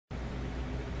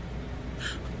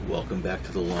Welcome back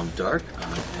to the Long Dark.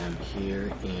 I am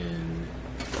here in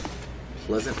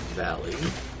Pleasant Valley,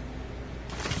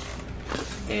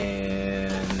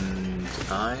 and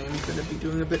I'm going to be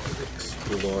doing a bit of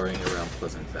exploring around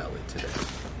Pleasant Valley today.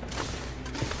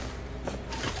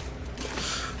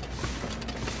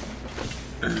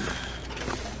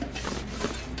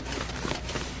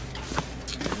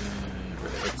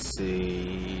 Let's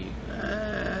see.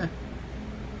 I'll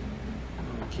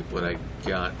keep what I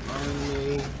got on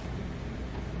me.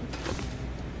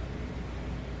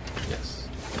 Yes.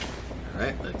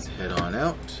 Alright, let's head on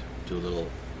out. Do a little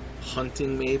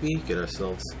hunting maybe. Get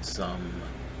ourselves some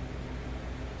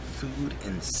food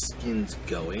and skins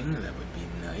going. That would be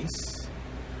nice.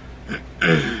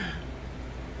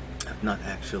 I've not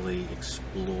actually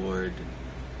explored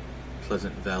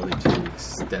Pleasant Valley too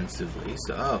extensively.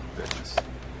 So, oh goodness.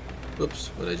 Oops,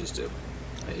 what did I just do?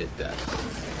 I hit that.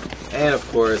 And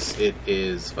of course, it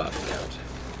is fogging out.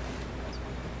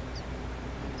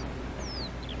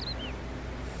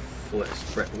 What?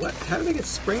 How did I get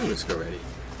spring whisk already?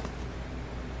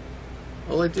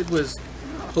 All I did was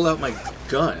pull out my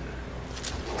gun.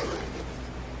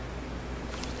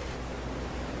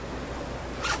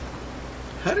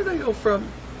 How did I go from...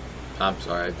 I'm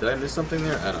sorry, did I miss something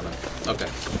there? I don't know. Okay.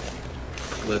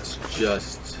 Let's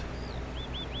just...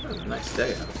 Oh, a nice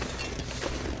day out.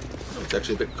 Oh, it's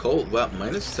actually a bit cold. Wow,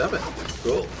 -7.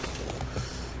 Cool.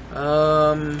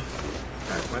 Alright,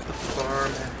 we're at the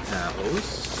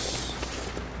farmhouse.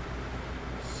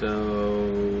 So,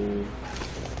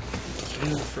 we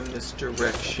came from this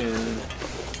direction.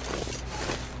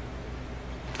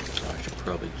 Oh, I should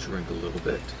probably drink a little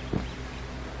bit.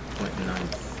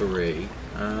 0.93.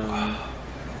 I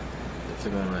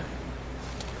think I want to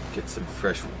get some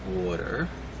fresh water.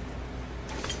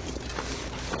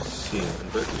 Sealing,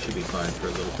 but we should be fine for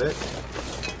a little bit.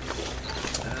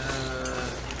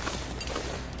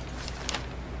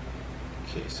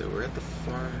 Okay, so we're at the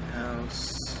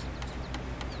farmhouse.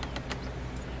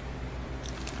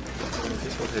 I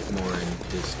guess we'll head more in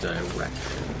this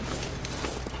direction.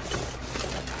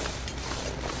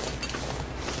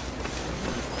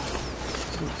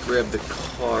 Grab the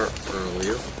car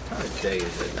earlier. What kind of day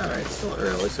is it? Alright, it's still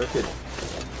early, so it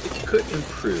could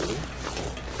improve.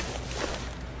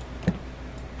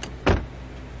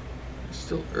 It's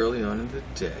still early on in the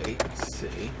day. Let's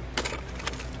see.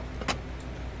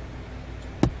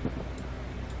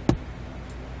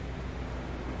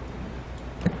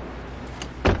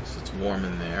 So it's warm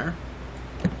in there.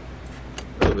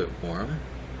 A little bit warm.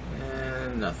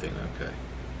 And nothing, okay.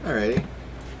 Alrighty.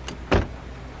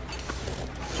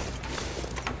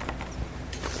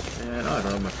 And I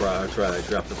don't know, I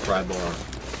dropped the pry bar.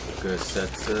 Because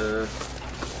that's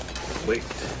weight.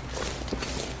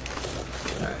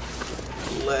 Alright.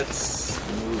 Let's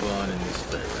move on in this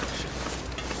direction.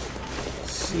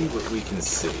 See what we can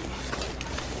see.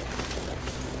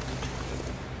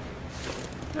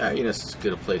 Alright, you know, it's as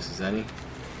good a place as any.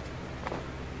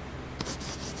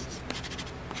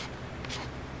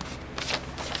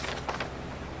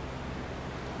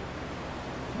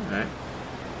 Alright.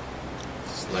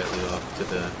 Slightly off to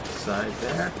the side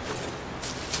there.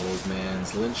 Old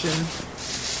man's lynching.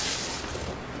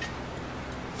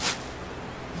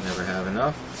 Never have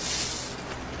enough.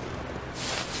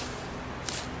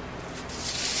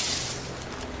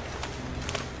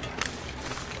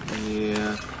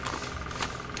 Yeah.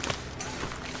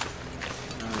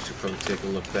 I should probably take a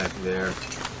look back there.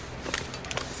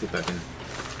 See if I can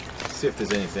see if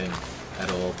there's anything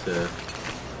at all to...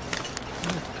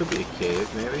 could be a cave,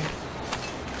 maybe.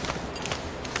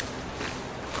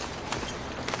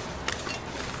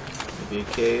 Maybe a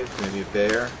cave, maybe a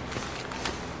bear.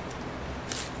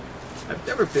 I've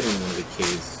never been in one of the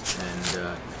caves and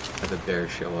have a bear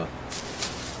show up.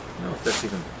 I don't know if that's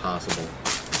even possible.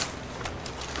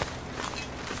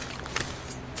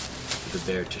 For the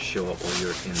bear to show up while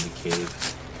you're in the cave.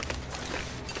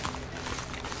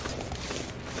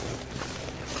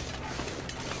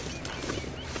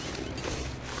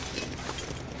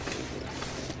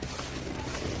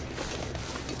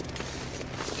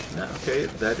 Okay,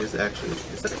 that is actually...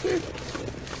 Is that a cave?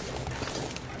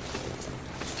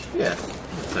 Yeah,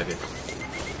 looks like it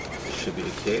should be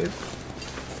a cave.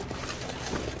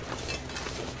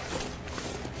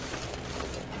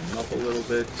 Come up a little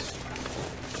bit.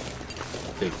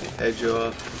 Take the edge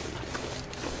off.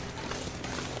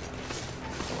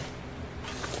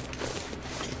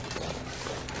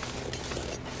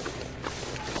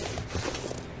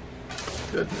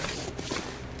 Goodness.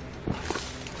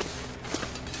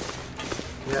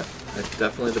 Yep, that's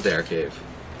definitely the bear cave.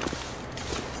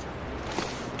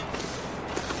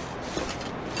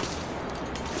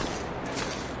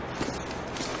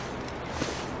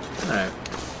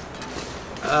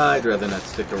 I'd rather not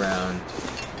stick around,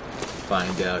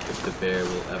 find out if the bear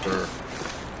will ever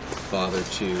bother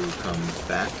to come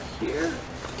back here.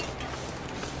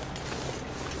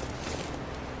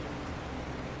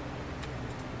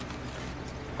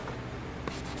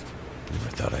 Never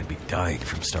thought I'd be dying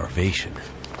from starvation.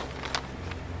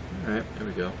 Alright, here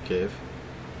we go. Cave.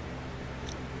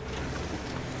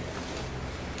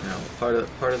 Now, part of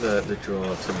the draw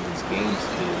of some of these games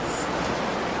is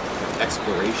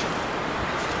exploration.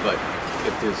 But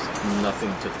if there's nothing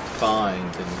to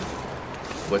find, then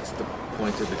what's the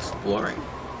point of exploring?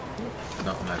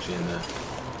 No, I'm actually in the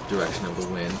direction of the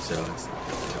wind, so it's not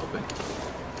really helping.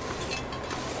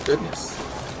 Goodness.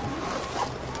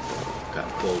 Got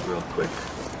cold real quick.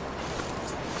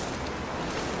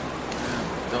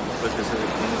 Don't look like there's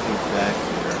anything back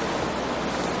here.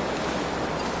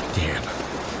 Damn.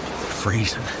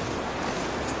 Freezing.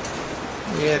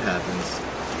 Yeah, it happens.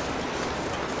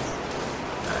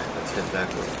 Alright, let's head back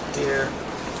over here.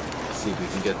 See if we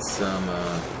can get some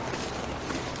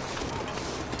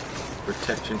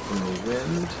protection from the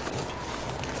wind.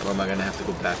 Or am I going to have to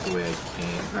go back the way I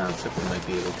came? No, looks like we might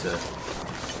be able to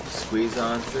squeeze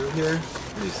on through here.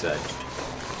 What do you say?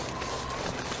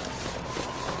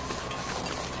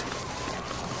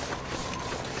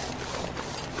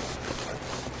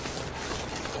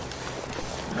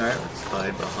 Alright, let's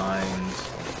hide behind.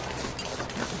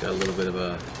 We got a little bit of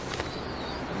a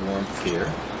warmth here.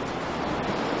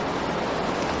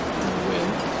 And the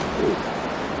wind. Ooh.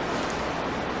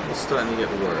 It's starting to get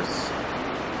worse.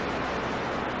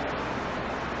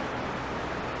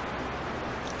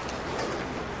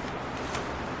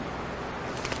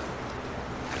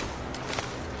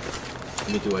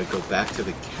 Do I go back to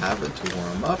the cavern to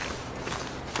warm up?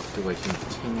 Do I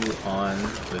continue on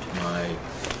with my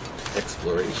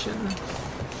exploration?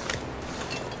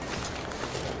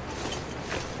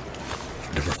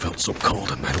 Never felt so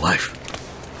cold in my life.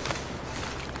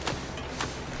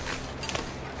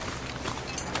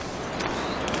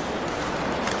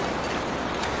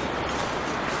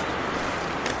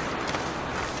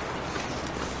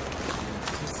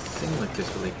 It doesn't seem like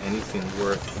there's really anything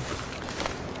worth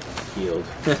healed.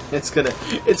 It's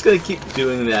gonna keep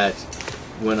doing that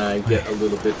when I get a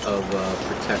little bit of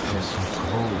protection. I'm so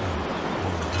cold.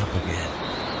 Warming up again.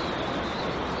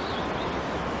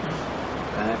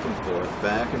 Back and forth,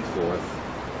 back and forth.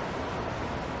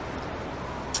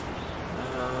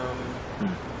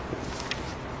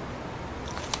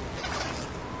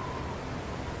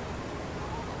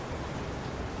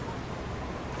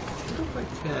 I wonder if I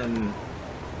can.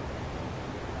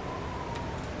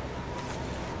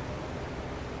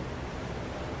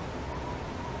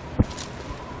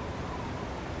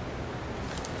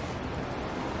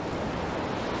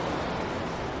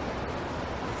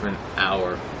 For an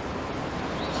hour.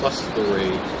 Plus the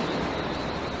raid.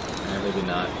 Maybe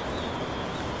not.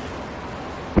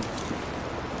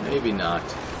 Maybe not.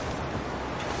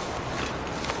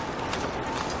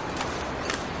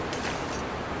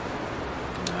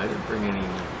 No, I didn't bring any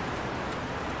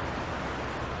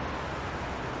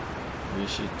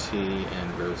Rishi tea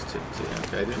and rose tip tea.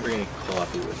 Okay, I didn't bring any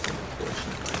coffee with me,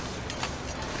 unfortunately.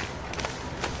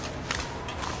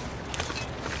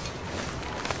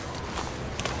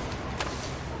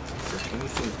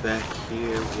 Anything back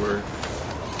here worth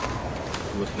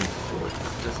looking for? It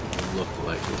doesn't look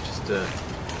like it, just a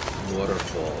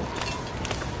waterfall.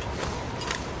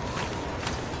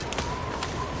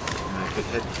 And I could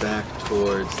head back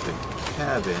towards the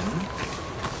cabin.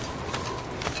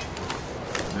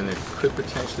 And there could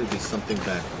potentially be something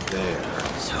back there.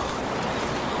 So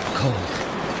cold.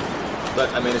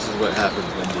 But, I mean, this is what happens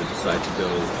when you decide to go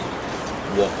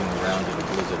walking around in a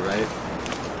blizzard, right?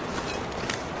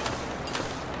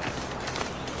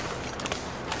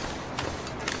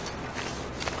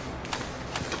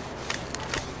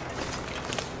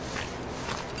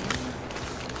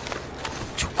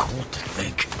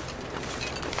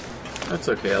 That's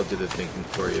okay, I'll do the thinking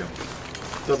for you.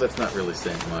 Though that's not really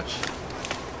saying much.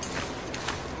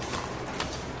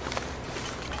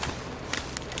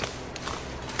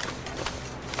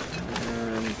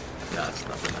 And no, it's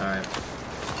nothing.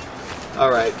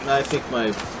 Alright, I think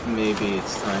maybe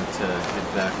it's time to head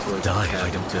back towards the cabin. If I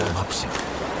don't warm up soon.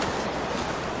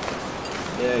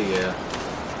 Yeah.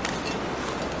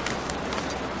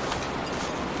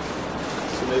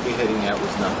 So maybe heading out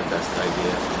was not the best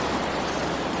idea.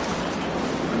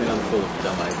 I mean, I'm full of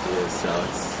dumb ideas, so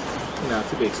it's,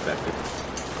 to be expected.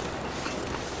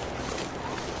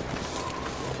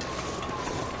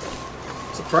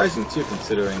 Surprising, too,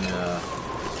 considering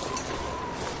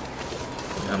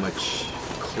how much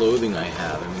clothing I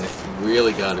have. I mean, it's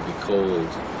really got to be cold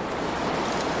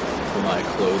my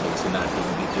clothing to not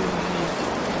even be doing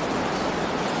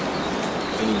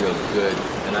any real good.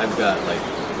 And I've got like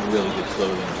really good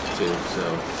clothing too, so.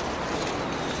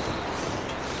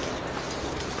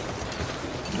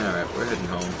 Alright, we're heading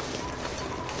home.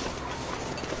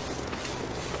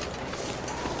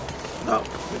 Oh,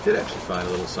 we did actually find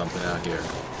a little something out here.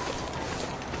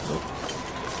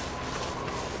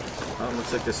 Oh,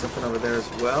 looks like there's something over there as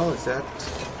well. Is that...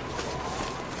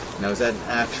 Now, is that an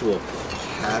actual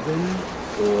cabin?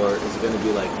 Or is it going to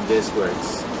be like this where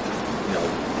it's, you know,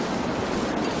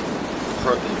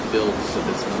 partly built so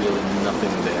there's really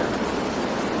nothing there?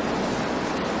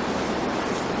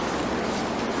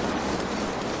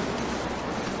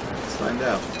 Let's find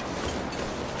out.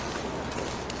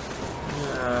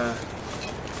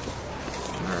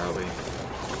 Where are we?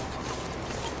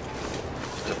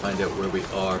 Just to find out where we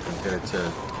are compared to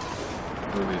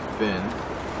where we've been.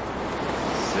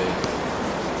 Let's see.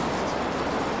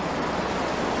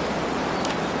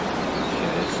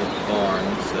 Okay, it's a barn,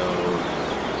 so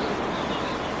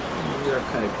we are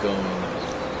kind of going.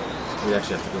 We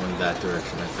actually have to go in that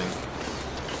direction, I think.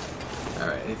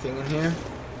 Alright, anything in here?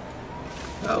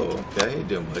 Oh, okay. How you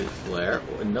doing, buddy? Flare.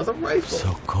 Oh, another rifle.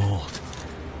 So cold.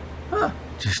 Huh.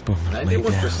 Just want to lay down for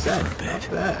a 91%. bit. Not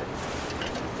bad.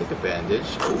 Take a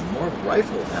bandage. Oh, more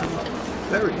rifle ammo.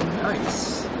 Very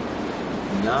nice.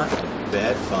 Not a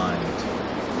bad find.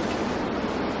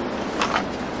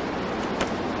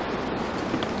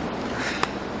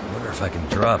 Wonder if I can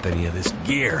drop any of this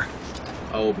gear.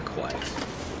 Oh, be quiet.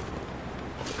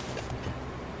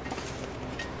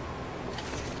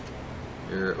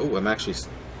 Oh, I'm actually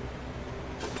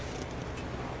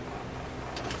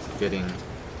getting.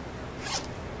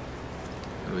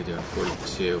 What are we doing?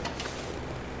 42.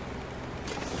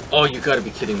 Oh, you gotta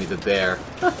be kidding me! The bear.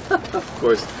 Of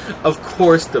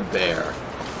course, the bear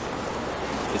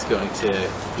is going to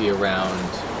be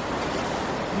around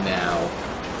now.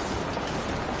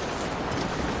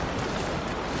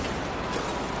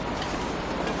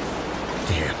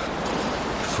 Damn,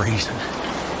 freezing.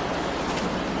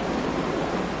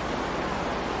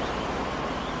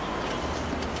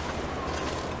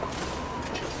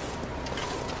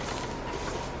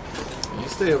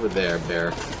 Stay over there,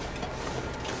 bear.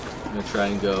 I'm gonna try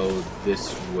and go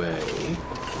this way.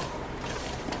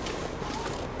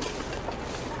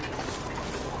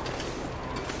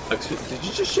 Excuse, did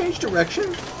you just change direction?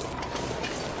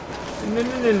 No.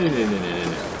 You're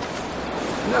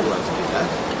not allowed to do that.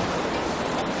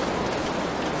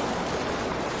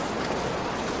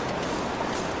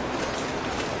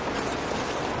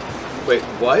 Wait,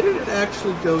 why did it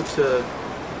actually go to...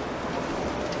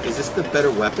 Is this the better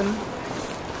weapon?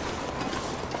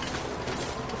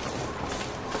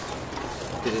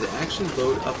 Did it actually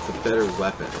load up the better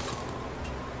weapon?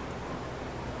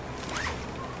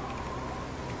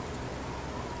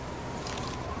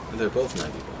 They're both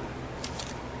 91.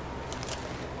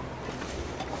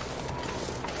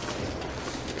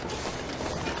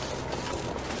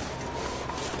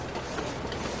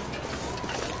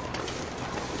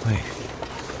 Wait.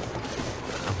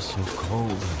 I'm so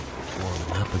cold and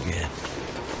warming up again.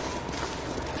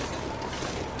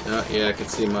 Yeah, I can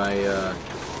see my,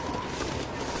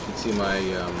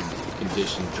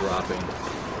 condition dropping.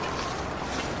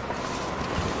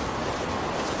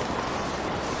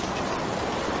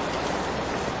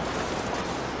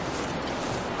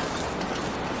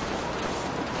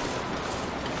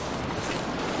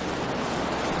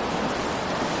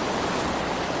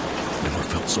 Never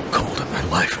felt so cold in my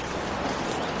life.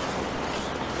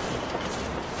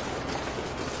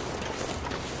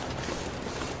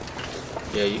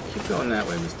 Yeah, you keep going that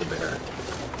way, Mr. Bear.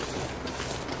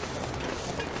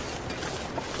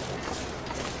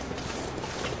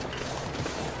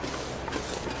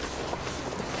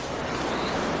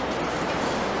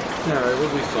 Alright,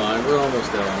 we'll be fine. We're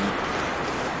almost at home.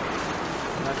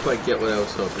 Not quite get what I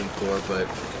was hoping for, but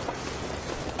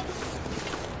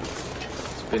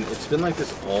it's been like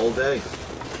this all day.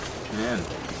 Man.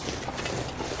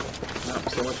 Oh,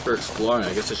 so much for exploring.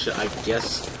 I guess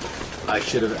I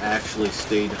should have actually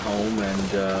stayed home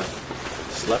and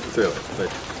slept through it,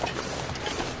 but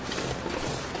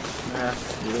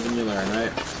you live and you learn,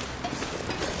 right?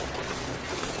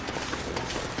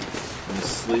 You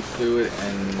sleep through it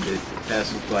and it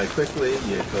passes by quickly,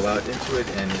 you go out into it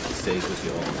and it stays with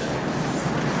you all day.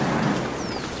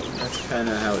 That's kind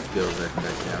of how it feels right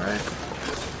now, right?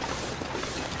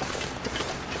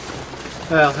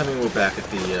 Well, I mean, we're back at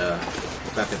the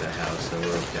house, so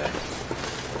we're okay.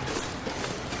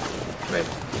 Wait,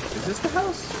 is this the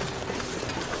house?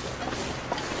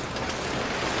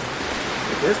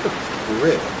 Wait, there's the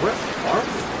bridge. Where are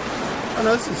we? Oh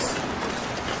no, this is...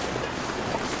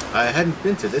 I hadn't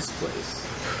been to this place.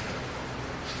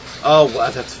 Oh, wow,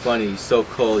 that's funny. He's so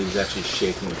cold, he's actually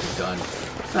shaking with the gun.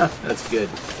 That's good.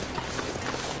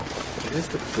 Here's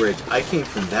the bridge. I came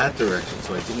from that direction,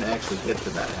 so I didn't actually get to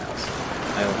that house.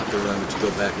 I'll have to remember to go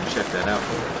back and check that out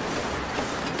later.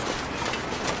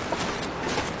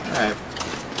 Alright.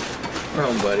 We're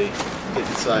home, buddy. Get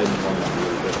inside and warm up a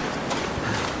little bit.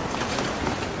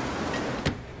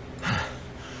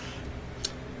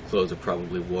 Clothes are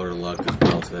probably waterlogged as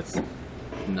well, so that's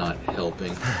not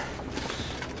helping.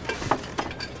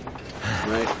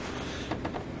 Right?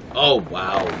 Oh,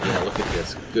 wow. Yeah, look at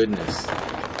this. Goodness.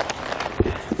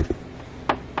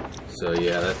 So,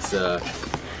 yeah, that's,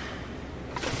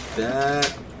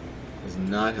 that is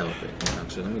not helping.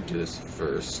 Actually, let me do this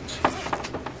first.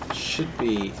 It should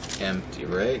be empty,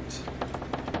 right?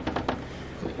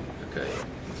 Okay.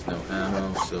 There's no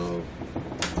ammo, so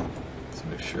let's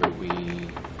make sure we...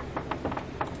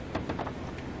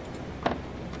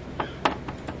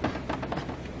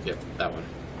 Yep, that one.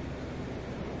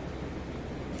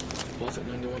 Both at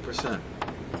 91%.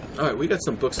 Alright, we got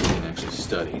some books we can actually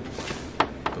study.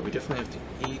 But we definitely have to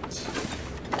eat.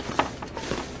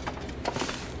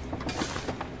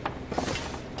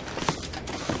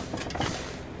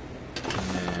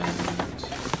 And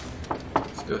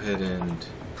let's go ahead and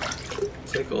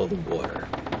take all the water.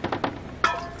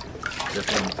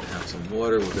 Definitely need to have some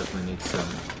water. We'll definitely need some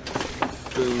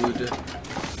food.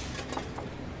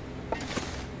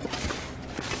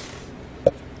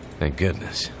 Thank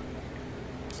goodness.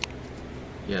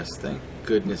 Yes, thank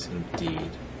goodness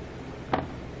indeed.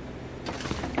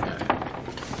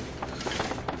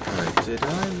 Alright, did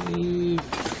I leave?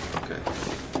 Okay.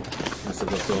 Must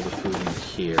have left all the food in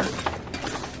here.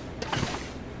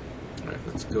 Alright,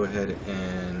 let's go ahead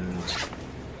and...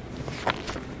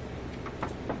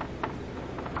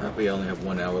 we only have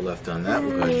 1 hour left on that.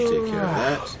 We'll go ahead and take care of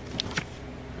that.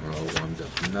 We're all warmed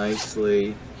up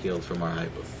nicely. Healed from our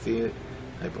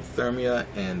hypothermia,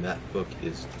 and that book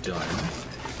is done.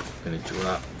 I'm going to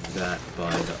drop that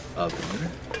by the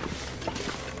oven.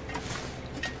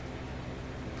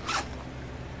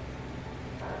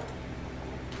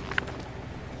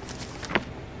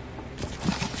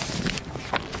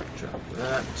 Drop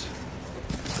that.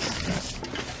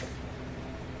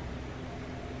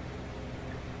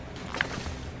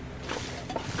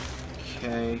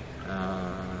 Okay.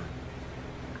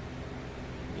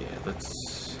 Yeah, let's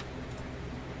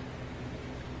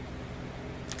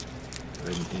go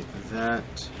ahead and eat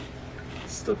that.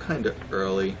 It's still kind of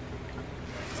early,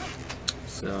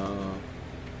 so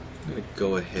I'm going to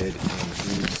go ahead and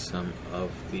read some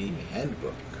of the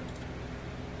handbook.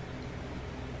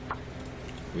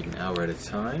 Read an hour at a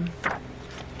time.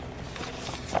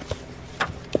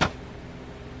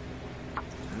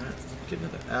 Let's get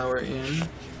another hour in.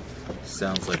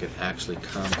 Sounds like it actually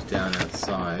calms down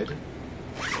outside.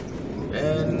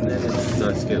 And then it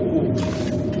starts getting... Ooh.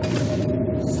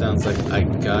 Sounds like I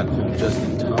got home just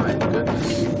in time.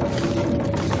 Goodness.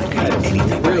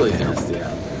 That's really nasty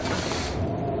out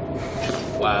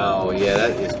there. Wow, yeah,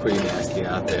 that is pretty nasty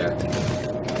out there.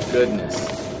 Goodness.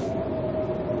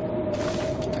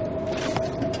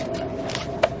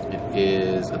 It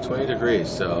is 20 degrees,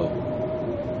 so...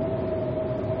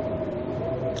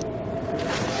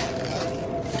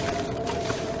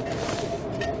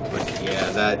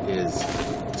 That is,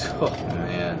 oh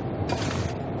man,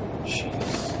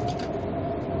 jeez,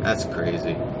 that's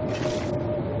crazy.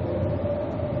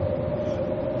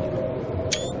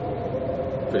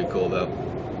 Pretty cool though.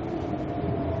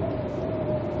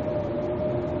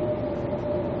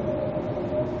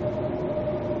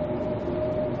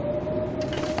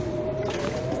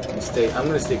 I'm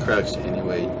gonna stay crouched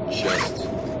anyway, just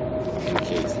in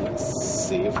case. Let's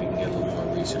see if we can get a little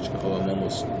more research. Oh, I'm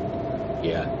almost,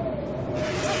 yeah.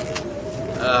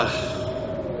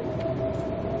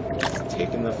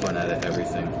 Taking the fun out of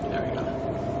everything. There we go.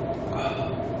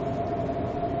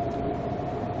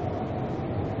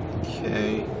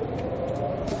 Okay.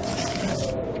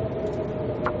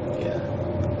 Yeah.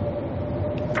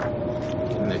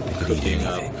 Getting the cooking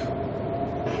up.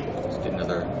 Let's get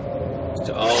another.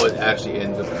 Oh, it actually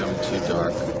ends up becoming too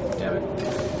dark. Damn it.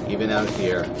 Even out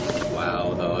here.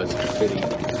 Wow, though, it's pretty.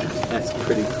 That's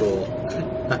pretty cool.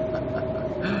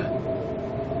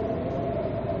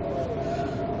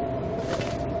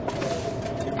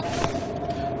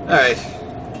 Alright,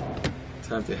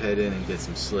 time to head in and get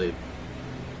some sleep.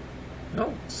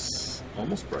 Oh, it's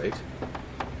almost bright.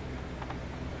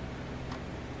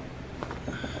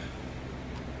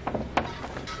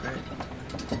 Alright.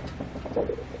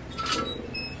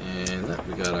 And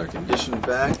we got our condition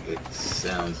back. It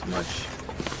sounds much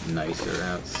nicer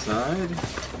outside,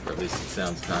 or at least it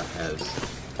sounds not as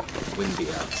windy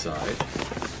outside.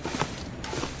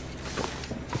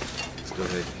 Let's go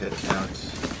ahead and head out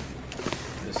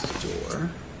this door.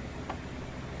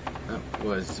 That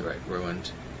was right,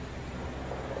 ruined.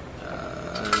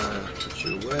 Put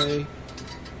you away.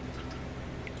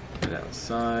 Head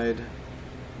outside.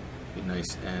 Be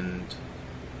nice and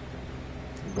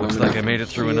Looks like I made it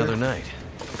through another night.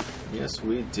 Yes,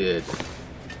 we did.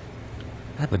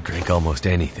 I would drink almost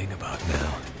anything about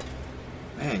now.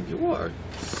 Man, you are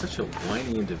such a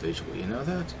whiny individual, you know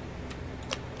that?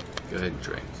 Go ahead and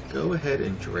drink. Go ahead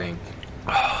and drink.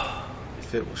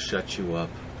 If it will shut you up.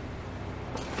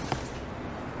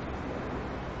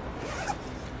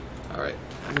 Alright,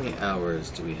 how many hours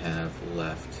do we have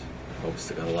left? Oh, we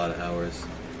still got a lot of hours.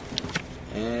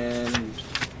 And...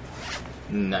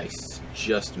 nice.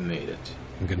 Just made it.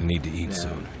 I'm gonna need to eat Now,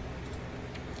 soon.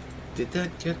 did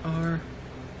that get our...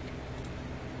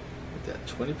 With that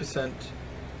 20%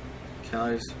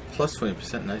 calories plus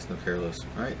 20%, nice, no careless.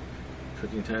 Alright.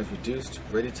 Cooking times reduced.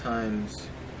 Ready times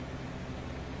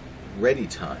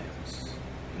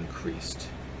increased.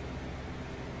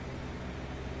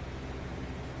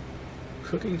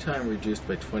 Cooking time reduced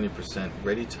by 20%.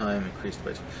 Ready time increased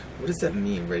by... What does that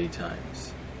mean, ready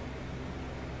times?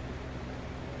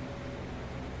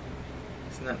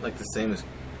 Isn't that like the same as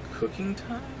cooking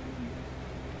time?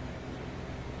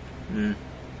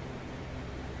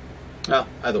 Well,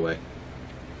 either way.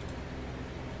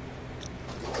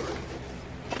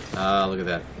 Ah, look at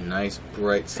that. Nice,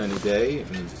 bright, sunny day. It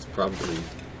means it's probably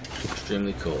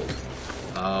extremely cold.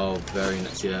 Oh, very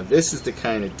nice. Yeah, this is the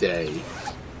kind of day.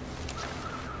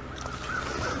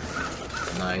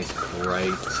 Nice,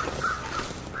 bright.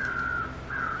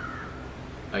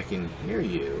 I can hear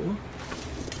you.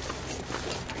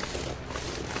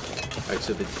 Alright,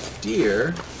 so the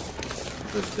deer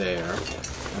over there.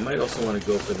 I might also want to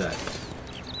go for that.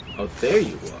 Oh, there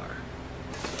you are.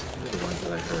 They're the ones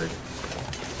that I heard.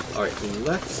 Alright,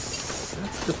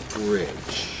 that's the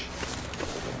bridge.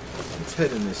 Let's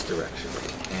head in this direction.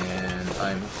 And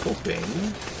I'm hoping...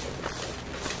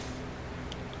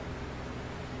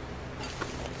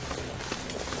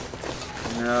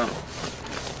 No.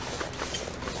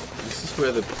 This is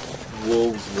where the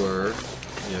wolves were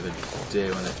the other day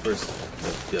when I first...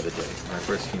 the other day when I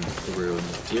first came through, and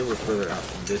the deer were further out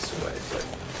this way, but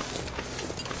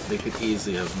they could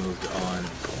easily have moved on.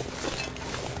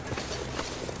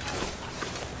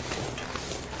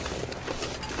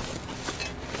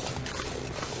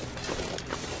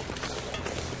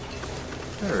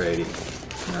 Alrighty,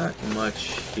 not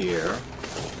much here.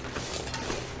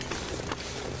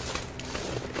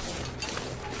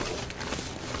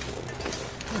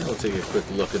 We'll take a quick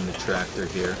look in the tractor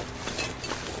here.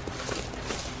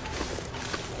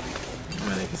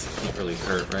 I guess it can't really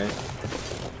hurt, right?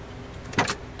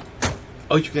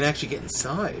 Oh, you can actually get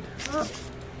inside.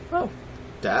 Oh,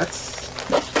 that's...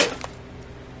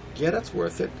 Yeah, that's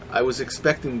worth it. I was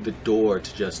expecting the door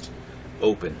to just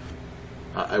open.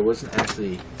 I wasn't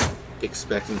actually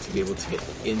expecting to be able to get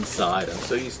inside. I'm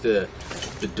so used to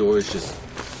the doors just...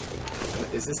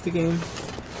 Is this the game?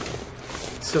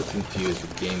 I'm so confused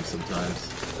with games sometimes.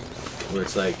 Where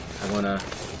it's like, I want to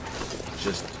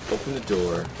just open the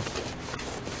door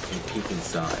and peek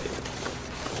inside.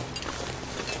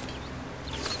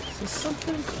 Is this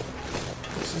something?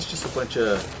 This is just a bunch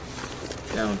of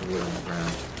downed wood on the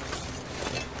ground.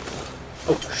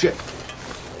 Oh, shit!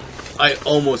 I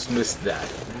almost missed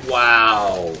that.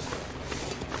 Wow!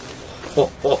 Ho,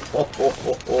 ho, ho, ho,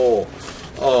 ho, ho.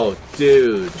 Oh,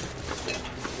 dude.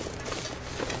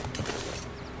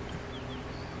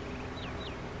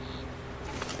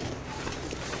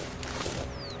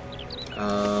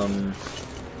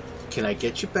 Can I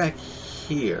get you back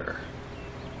here?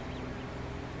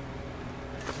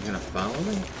 You gonna follow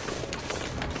me?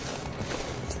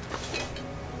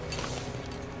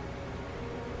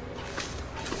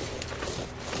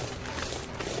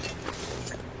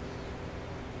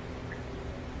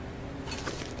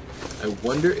 I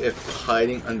wonder if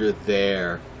hiding under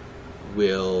there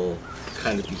will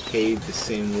kind of behave the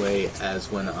same way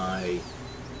as when I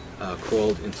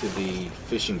crawled into the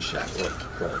fishing shack,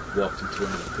 walked into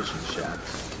one of the fishing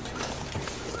shacks.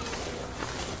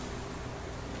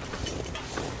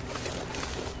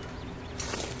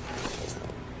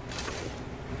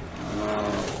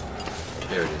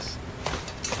 There it is.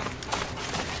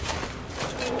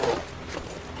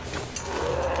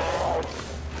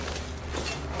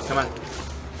 Come on.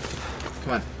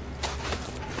 Come on.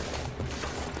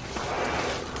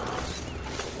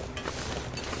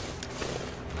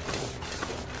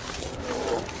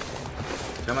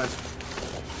 Come on.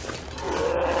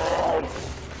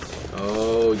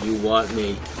 want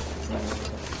me.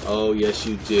 Oh, yes,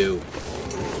 you do.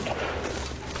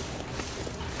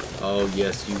 Oh,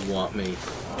 yes, you want me.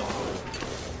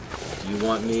 Do you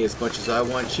want me as much as I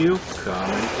want you? Come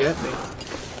and get me.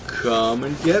 Come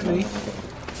and get me.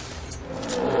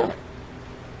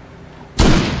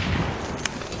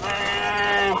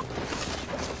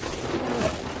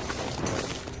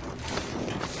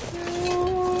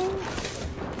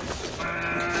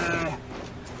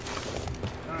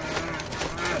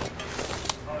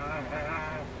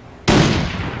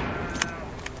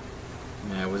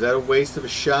 Was that a waste of a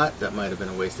shot? That might have been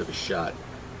a waste of a shot.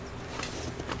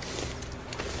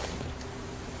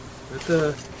 What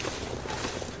the...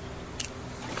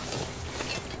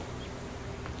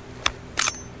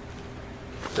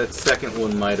 That second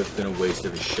one might have been a waste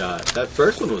of a shot. That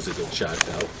first one was a good shot,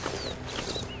 though.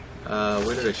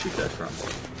 Where did I shoot that from?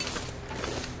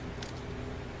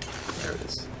 There it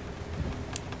is.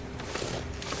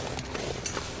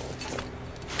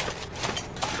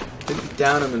 Didn't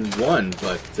down him in one,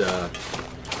 but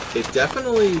it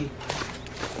definitely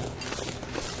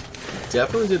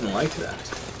didn't like that.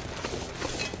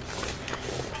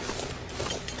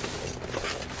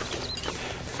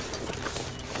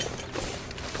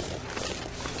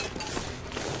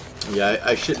 Yeah,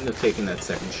 I shouldn't have taken that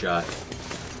second shot.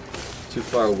 Too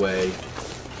far away,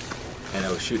 and I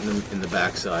was shooting him in the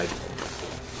backside.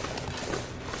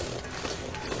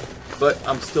 But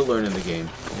I'm still learning the game,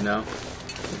 you know?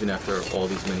 Even after all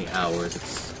these many hours, it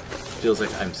feels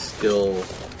like I'm still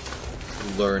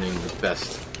learning the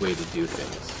best way to do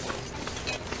things.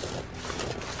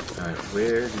 Alright,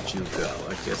 where did you go?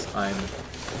 I guess I'm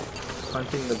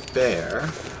hunting the bear.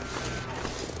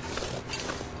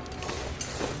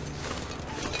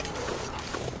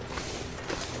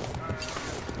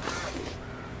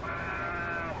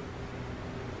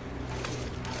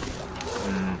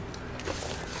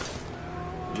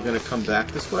 You gonna come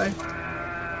back this way?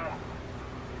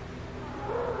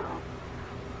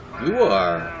 You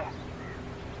are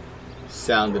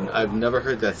sounding. I've never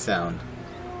heard that sound.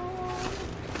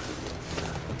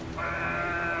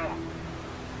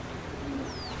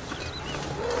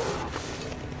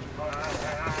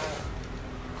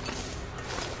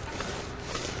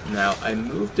 Now I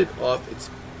moved it off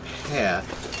its path.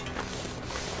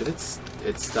 Did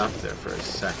it stop there for a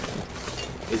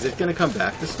second? Is it gonna come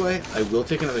back this way? I will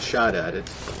take another shot at it.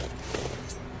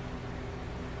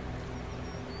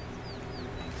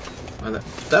 Oh,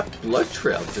 that blood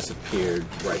trail disappeared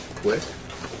right quick.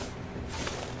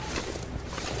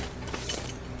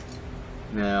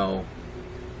 Now,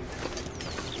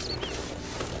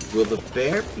 will the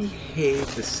bear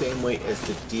behave the same way as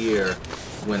the deer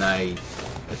when I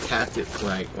attacked it,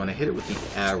 when I hit it with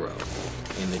the arrow,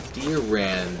 and the deer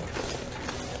ran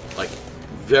like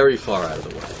very far out of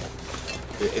the way?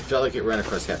 It felt like it ran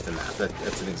across half the map.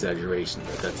 That's an exaggeration,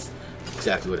 but that's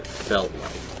exactly what it felt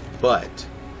like. But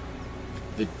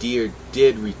the deer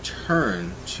did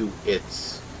return to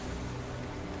its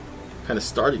kind of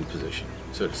starting position,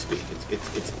 so to speak.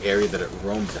 Its area that it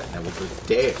roams at. Now, will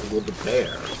the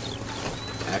bear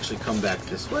actually come back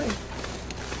this way?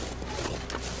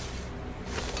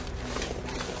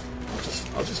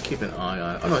 I'll just keep an eye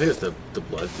on it. Oh no, here's the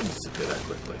blood. It didn't disappear that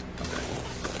quickly.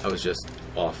 Okay. I was just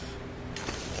off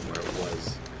from where it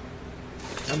was.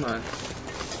 Come on.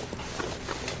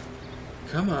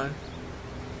 Come on.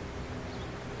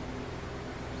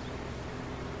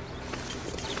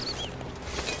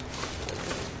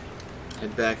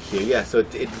 Head back here. Yeah, so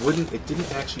it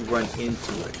didn't actually run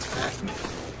into or attack me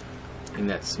in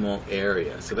that small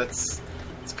area. So it's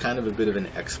kind of a bit of an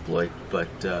exploit,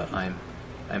 but I'm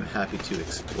happy to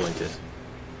exploit it.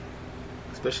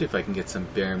 Especially if I can get some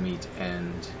bear meat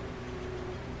and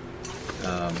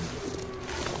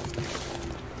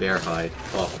bear hide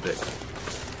off of it.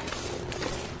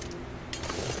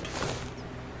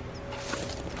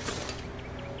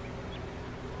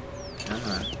 Come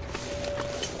on.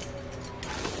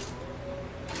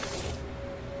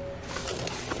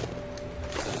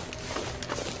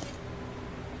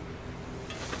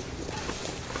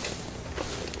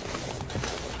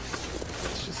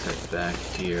 Let's just head back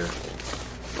here.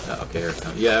 Okay, here it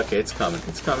comes. Yeah, okay, it's coming.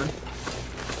 It's coming.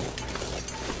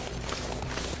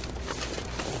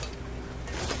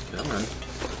 Come on.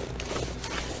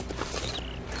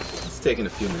 It's taking a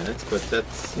few minutes, but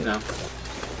that's, you know,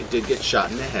 it did get shot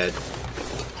in the head,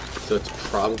 so it's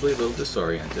probably a little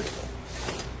disoriented.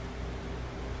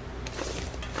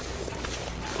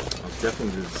 I'll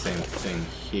definitely do the same thing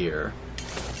here.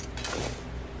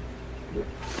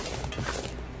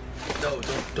 No,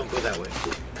 don't go that way.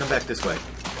 Come back this way.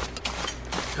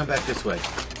 Come back this way.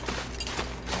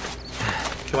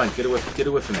 Come on, get away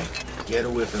from me. Get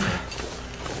away from me.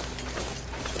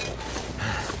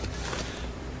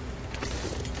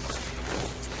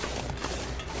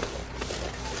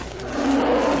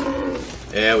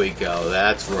 There we go.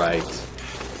 That's right.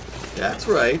 That's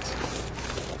right.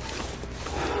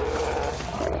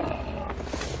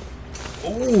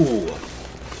 Ooh!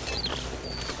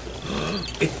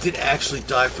 It did actually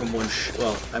die from one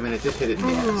well, I mean, it did hit it in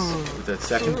the ass with that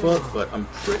second bullet, but I'm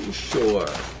pretty sure.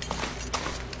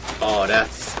 Oh,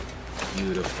 that's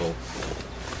beautiful.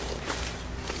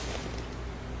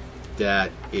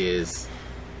 That is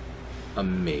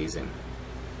amazing.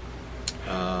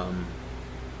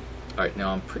 Alright,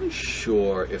 now I'm pretty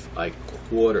sure if I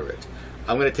quarter it,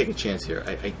 I'm going to take a chance here.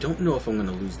 I don't know if I'm going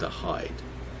to lose the hide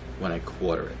when I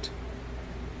quarter it.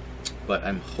 But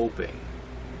I'm hoping.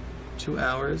 2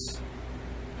 hours,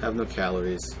 have no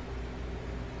calories.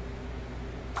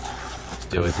 Let's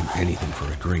do it. Anything for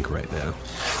a drink right now.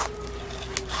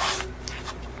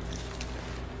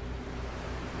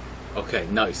 Okay,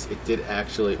 nice. It did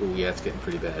actually... Oh, yeah, it's getting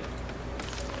pretty bad.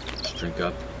 Let's drink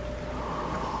up.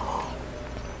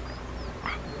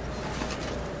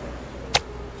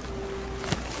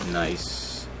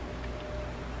 Nice.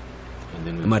 And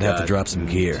then I might have to drop some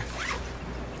gear.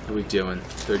 What are we doing?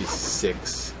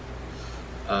 36.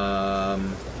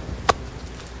 I'm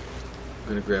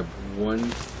gonna grab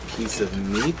one piece of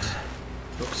meat.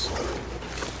 Oops.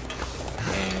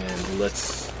 And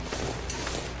let's...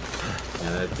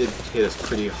 Yeah, that did hit us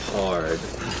pretty hard.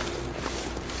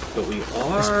 But we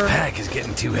are... This pack is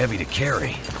getting too heavy to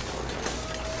carry.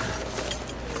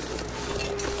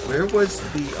 Where was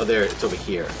the... Oh, there. It's over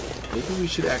here. Maybe we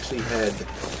should actually head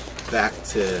back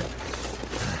to...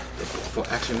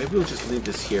 Actually, maybe we'll just leave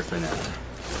this here for now.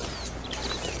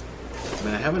 I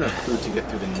mean, I have enough food to get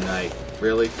through the night.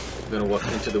 Really? I'm going to walk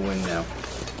into the wind now.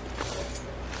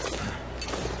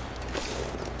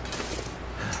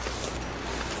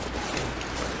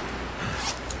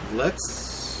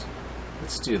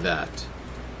 Let's do that.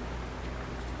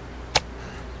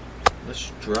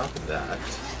 Let's drop that.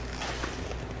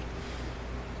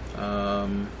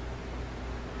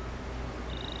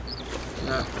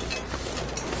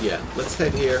 Yeah, let's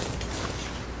head here.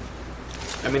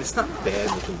 I mean, it's not bad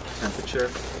with the temperature.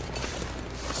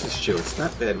 This is true. It's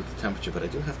not bad with the temperature, but I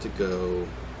do have to go.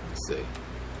 Let's see.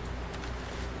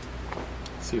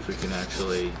 See if we can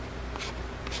actually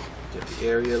get the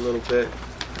area a little bit.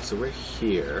 So we're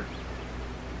here,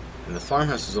 and the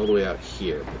farmhouse is all the way out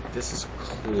here, but this is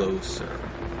closer.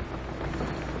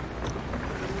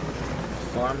 The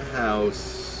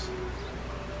farmhouse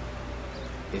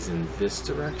is in this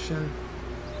direction.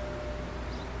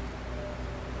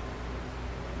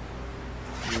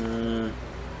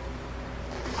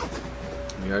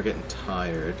 We are getting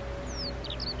tired.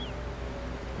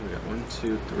 We got 1,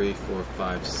 2, 3, 4,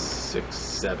 5, 6,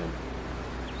 7.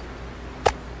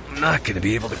 I'm not going to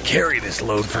be able to carry this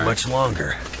load for much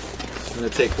longer. I'm going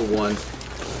to take the one.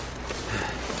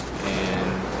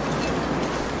 And...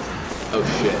 Oh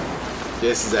shit.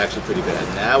 This is actually pretty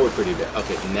bad. Now we're pretty bad.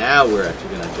 Okay, now we're actually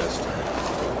going to adjust.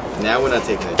 Now we're not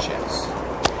taking a chance.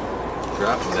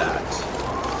 Drop that.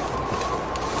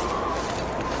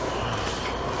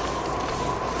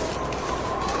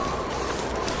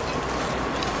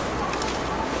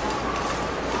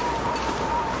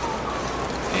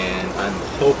 I'm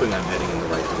hoping I'm heading in the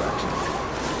right direction.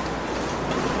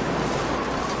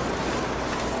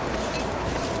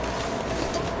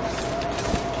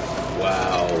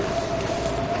 Wow.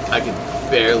 I can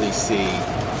barely see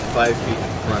 5 feet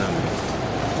in front of me.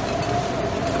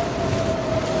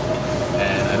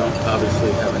 And I don't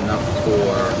obviously have enough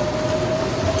for...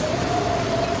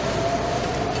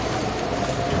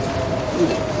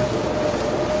 Ooh.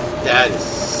 That is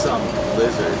some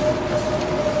blizzard.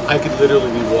 I could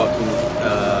literally be walking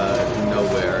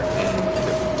nowhere and end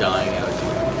up dying out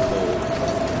here in the cold.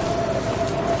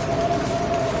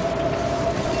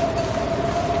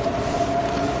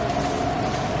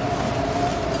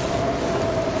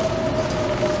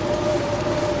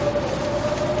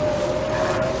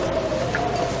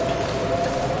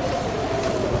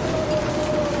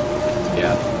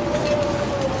 Yeah.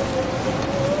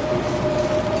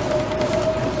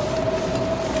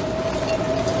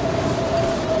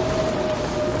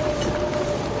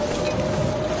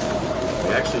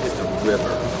 Actually hit the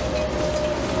river.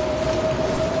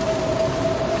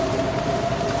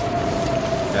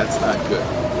 That's not good.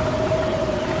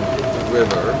 We hit the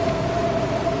river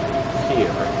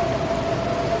here.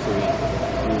 So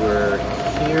we were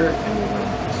here and we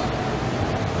went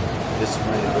this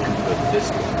way. We're going to go this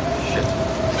way. Shit.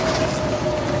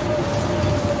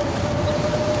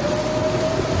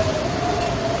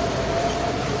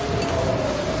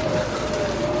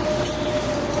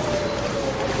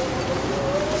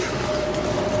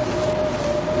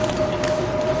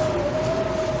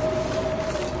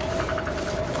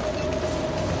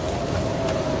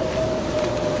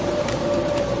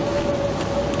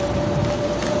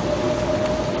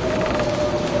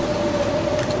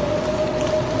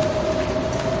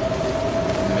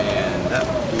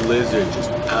 blizzard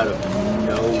just out of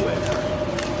nowhere.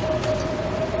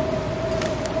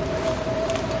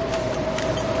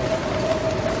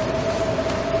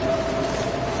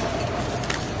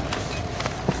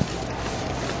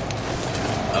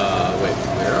 Wait,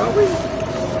 where are we?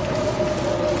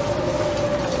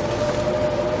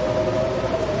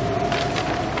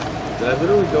 Did I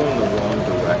literally go in the wrong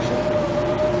direction?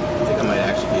 I think I might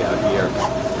actually be out here,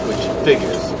 which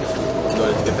figures. In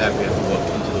order to get back, we have to walk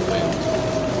into the wind.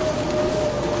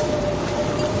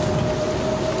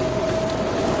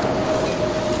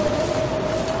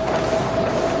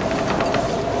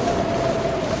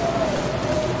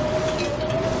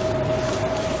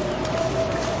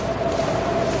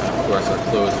 And of course, our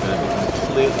clothes are going to be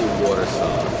completely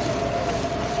waterlogged.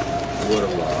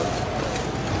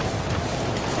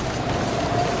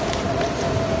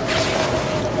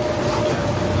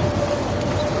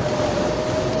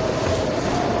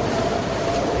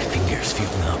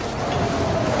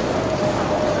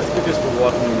 Because we're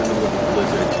walking in the middle of a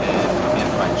blizzard and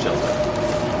can't find shelter.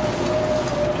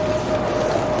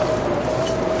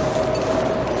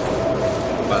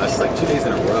 Wow, that's like 2 days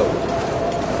in a row.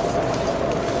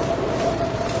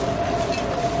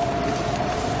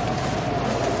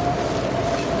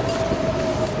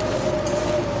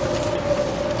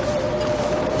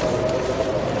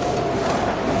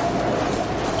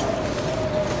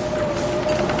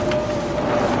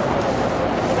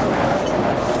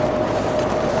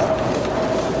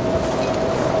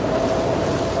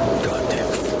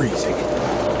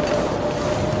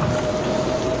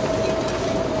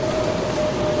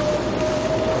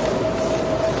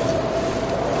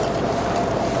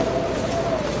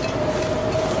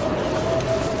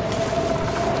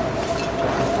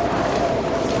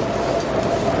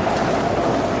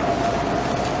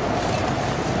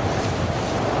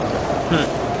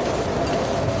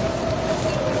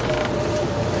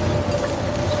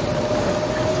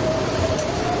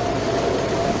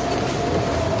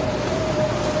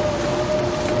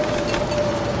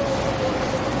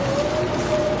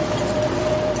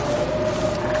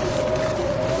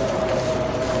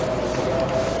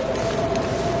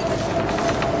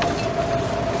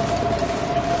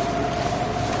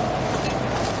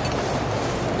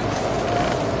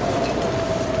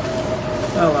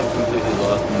 Well, I'm completely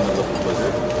lost in the middle of the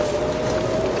blizzard.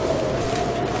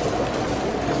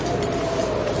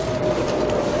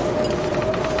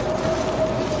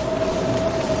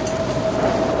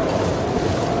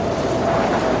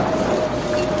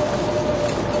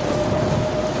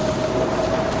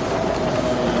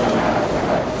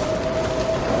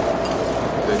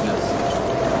 Goodness.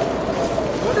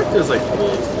 I wonder if there's like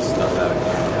wolves and stuff out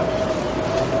here.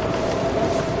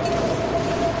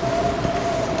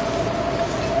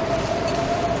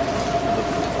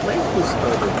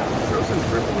 The frozen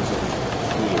river was over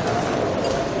here.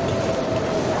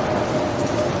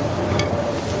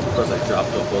 Of course, I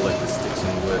dropped off all like the sticks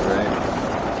and wood, right?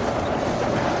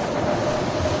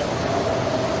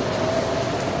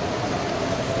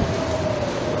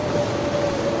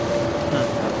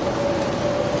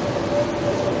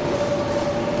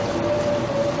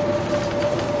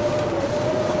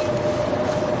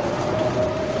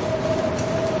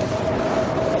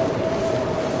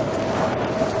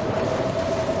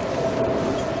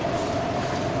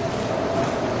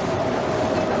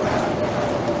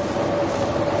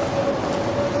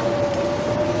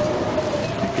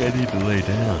 I need to lay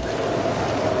down.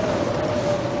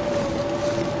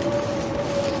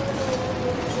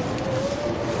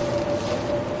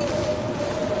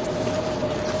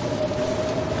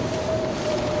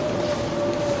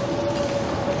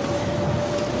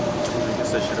 I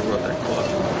guess I should have brought that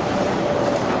coffee.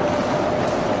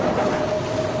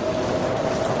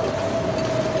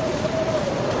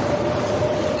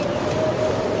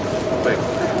 Wait,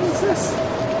 what the hell is this?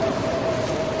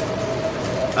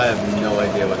 I have no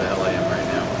idea what the hell I am right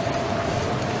now.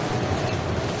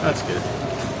 That's good.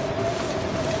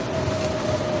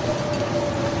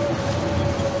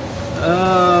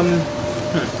 -5.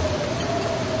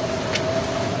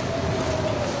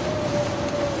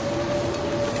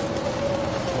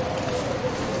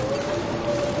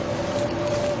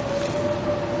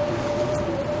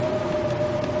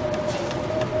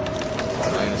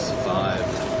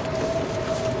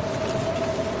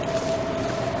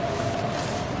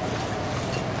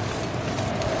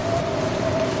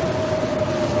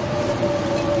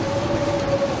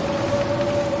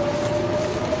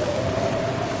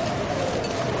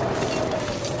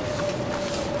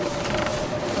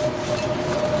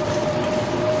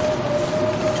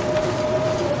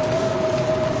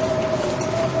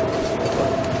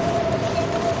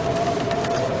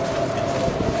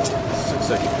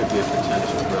 a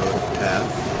potential road path.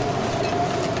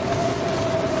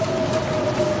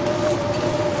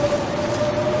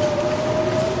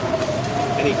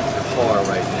 Any car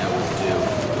right now would do.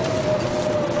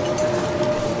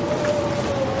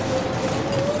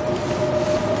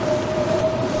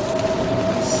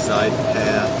 Side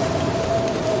path.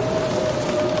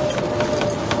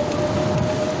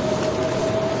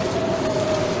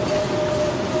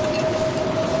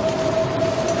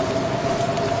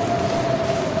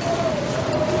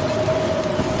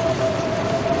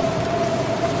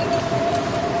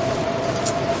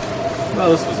 Well,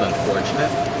 this was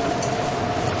unfortunate.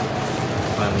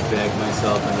 Finally bagged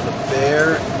myself into the bear,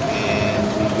 and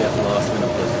we get lost in a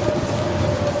blizzard.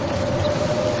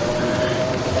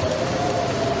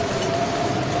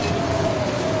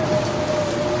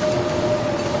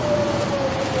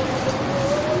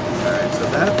 Alright, so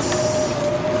that's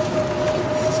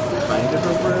kind of a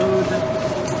road.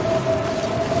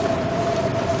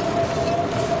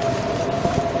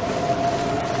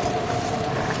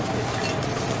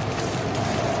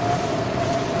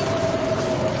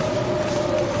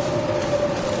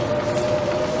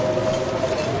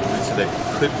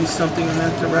 Could be something in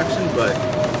that direction, but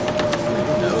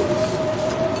who knows?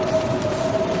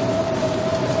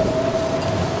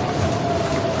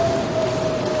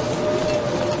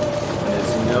 And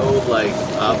there's no like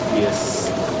obvious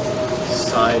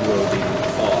side road leading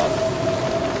off.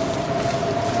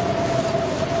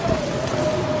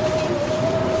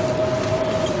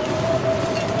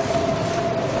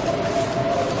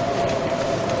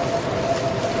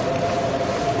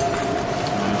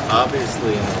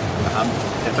 Obviously,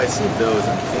 if I see those,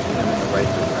 I'm thinking I'm in the right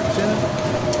direction.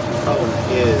 The problem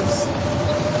is,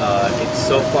 it's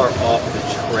so far off the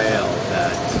trail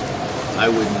that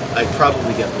I'd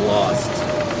probably get lost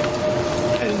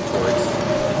heading towards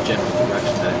the general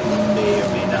direction that it may or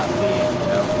may not be, you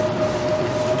know?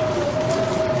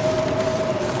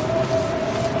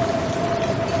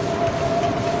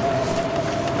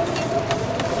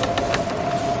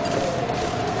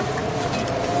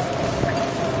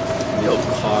 The old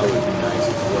car would be nice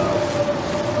as well.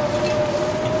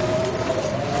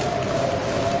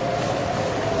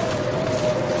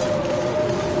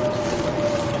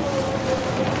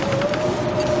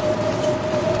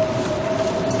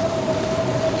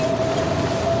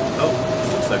 Oh,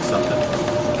 looks like something.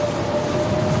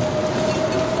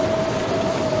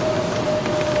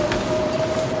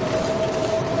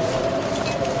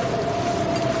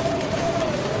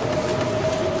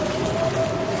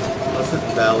 Pleasant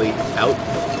Valley Outpost.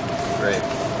 Great.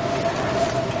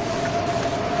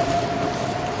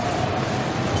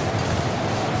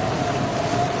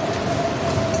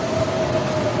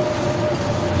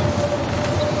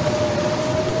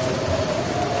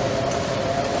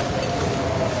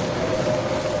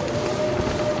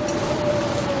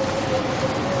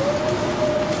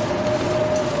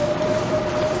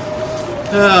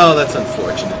 Oh, that's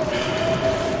unfortunate.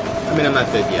 I mean, I'm not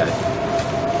dead yet.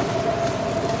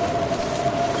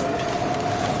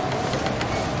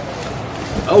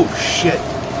 Oh shit!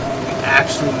 We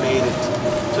actually made it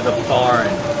to the barn.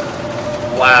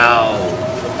 Wow.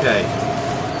 Okay.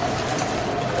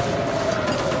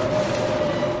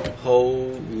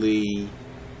 Holy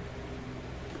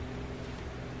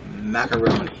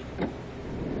macaroni.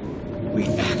 We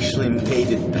actually made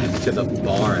it back to the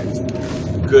barn.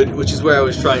 Good, which is where I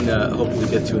was trying to hopefully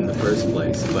get to in the first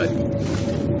place, but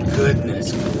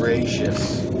goodness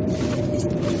gracious.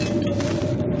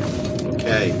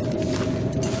 Okay.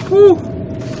 Whew.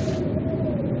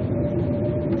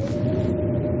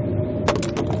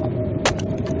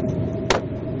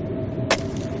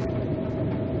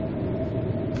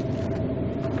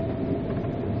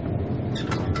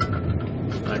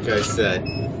 Like I said,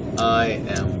 I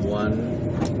am one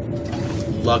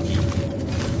lucky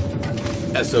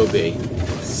SOB.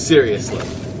 Seriously.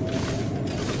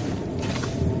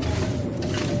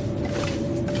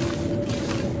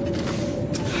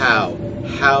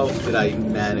 How did I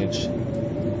manage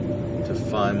to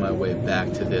find my way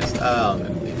back to this? Oh, I'm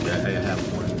gonna leave that. I have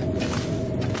one.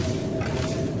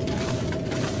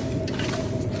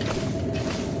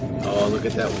 Oh, look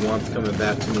at that warmth coming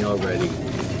back to me already.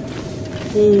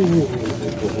 Ooh.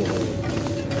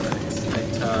 Alright, it's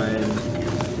nighttime.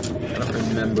 I don't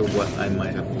remember what I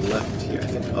might have left here. I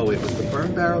think, oh wait, was the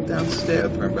burn barrel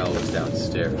downstairs? The burn barrel was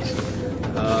downstairs.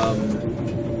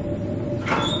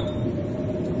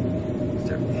 Is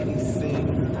there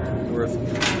anything worth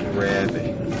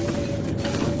grabbing? I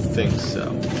don't think so.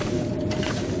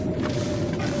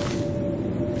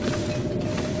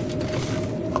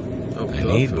 Oh, I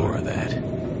need more of that.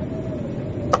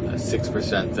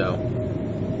 6% though.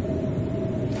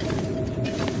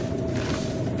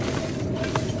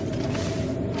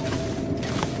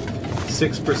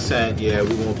 6%. Yeah,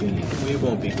 we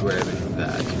won't be grabbing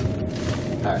that.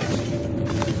 All right.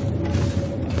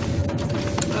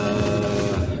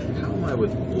 How am I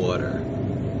with water?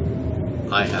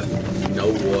 I have no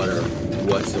water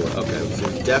whatsoever. Okay, so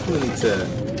we definitely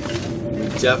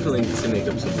need to make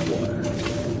up some water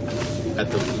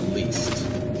at the least.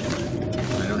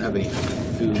 I don't have any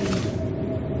food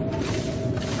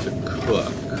to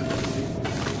cook.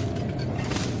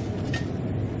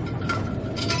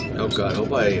 Oh god,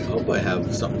 hope I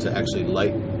have something to actually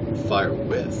light fire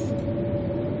with.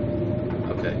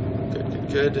 Okay,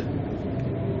 good.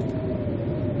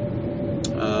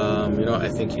 You know, I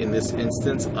think in this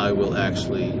instance I will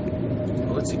actually.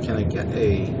 Well, let's see, can I get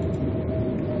a?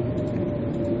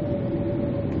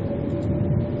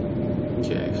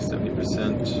 Okay,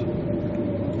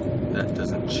 70%. That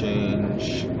doesn't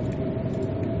change.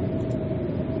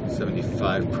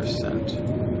 75%.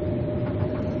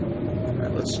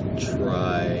 Alright, let's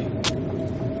try.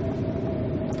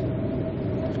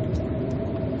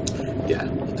 Yeah,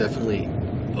 definitely.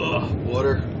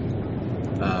 Water.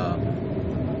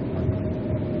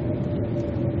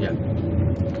 Yeah.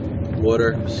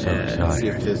 Water. So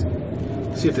tired.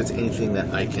 See if there's anything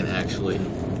that I can actually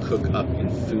cook up in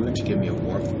food to give me a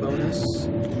warmth bonus.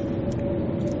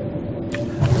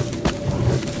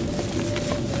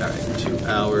 Alright, 2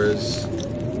 hours.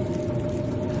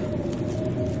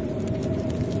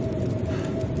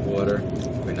 Water.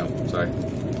 Wait, no, sorry.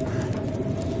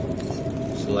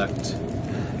 Select.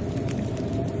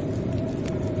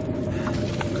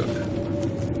 Cook.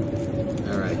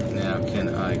 Alright, now can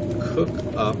I cook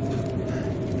up?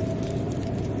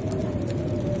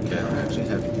 Okay, I don't actually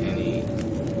have any.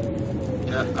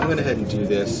 I'm going to head and do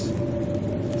this.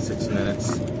 6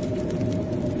 minutes.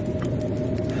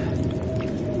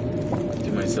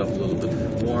 Give myself a little bit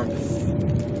of warmth.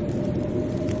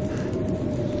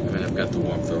 I mean, I've got the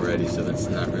warmth already, so that's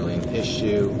not really an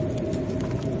issue.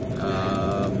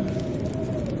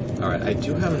 Alright, I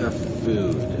do have enough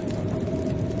food.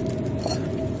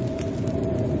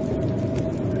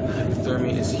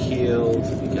 Hypothermia is healed.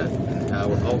 We got an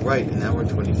hour. Oh, right, an hour and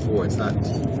 24. It's not...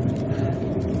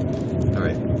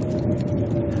 Alright.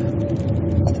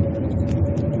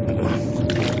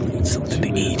 Something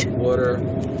to eat. Water.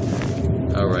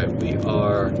 Alright,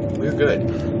 we're good.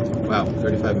 Wow,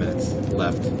 35 minutes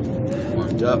left.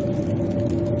 Warmed up.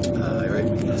 Alright,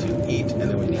 we need to eat, and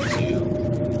then we need to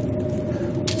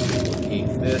eat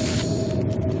this.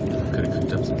 Could have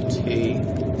cooked up some tea.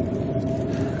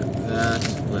 Grab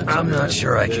that. I'm not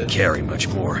sure I can carry much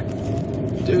more.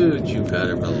 Dude, you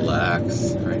gotta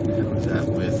relax. Alright, now is that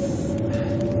with...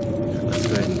 Let's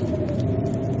go ahead and...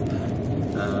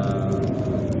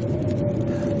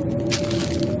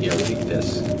 yeah, we'll eat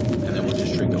this. And then we'll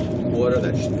just drink the water.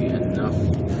 That should be enough.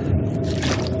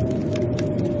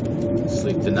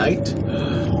 Sleep tonight.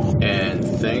 And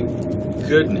thank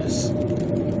goodness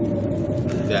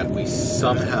that we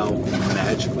somehow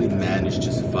magically managed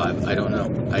to survive. I don't know.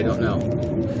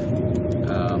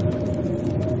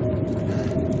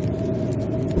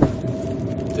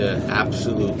 The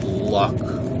absolute luck.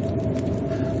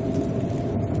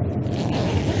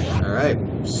 Alright,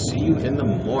 see you in the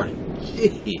morning.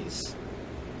 Jeez.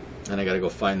 And I gotta go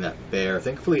find that bear.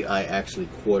 Thankfully, I actually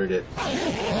quartered it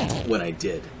when I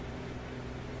did.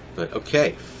 But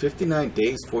okay, 59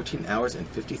 days, 14 hours, and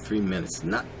 53 minutes.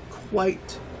 Not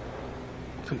quite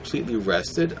completely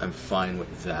rested. I'm fine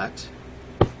with that.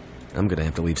 I'm gonna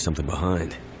have to leave something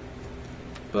behind.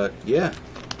 But yeah,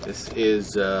 this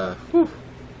is,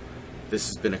 this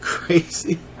has been a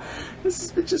crazy, this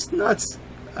has been just nuts.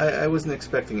 I wasn't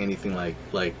expecting anything like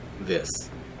this.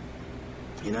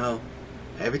 You know,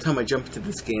 every time I jump into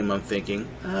this game, I'm thinking,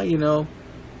 you know,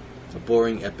 a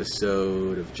boring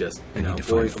episode of just, you know,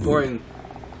 boring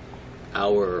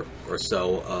hour or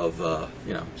so of,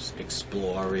 you know, just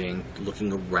exploring,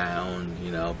 looking around,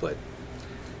 you know, but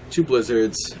 2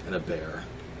 blizzards and a bear.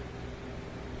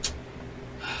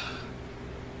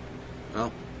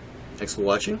 Well, thanks for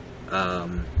watching.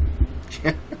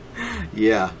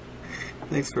 Yeah,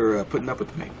 thanks for putting up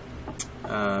with me.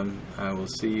 I will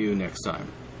see you next time.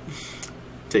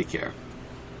 Take care.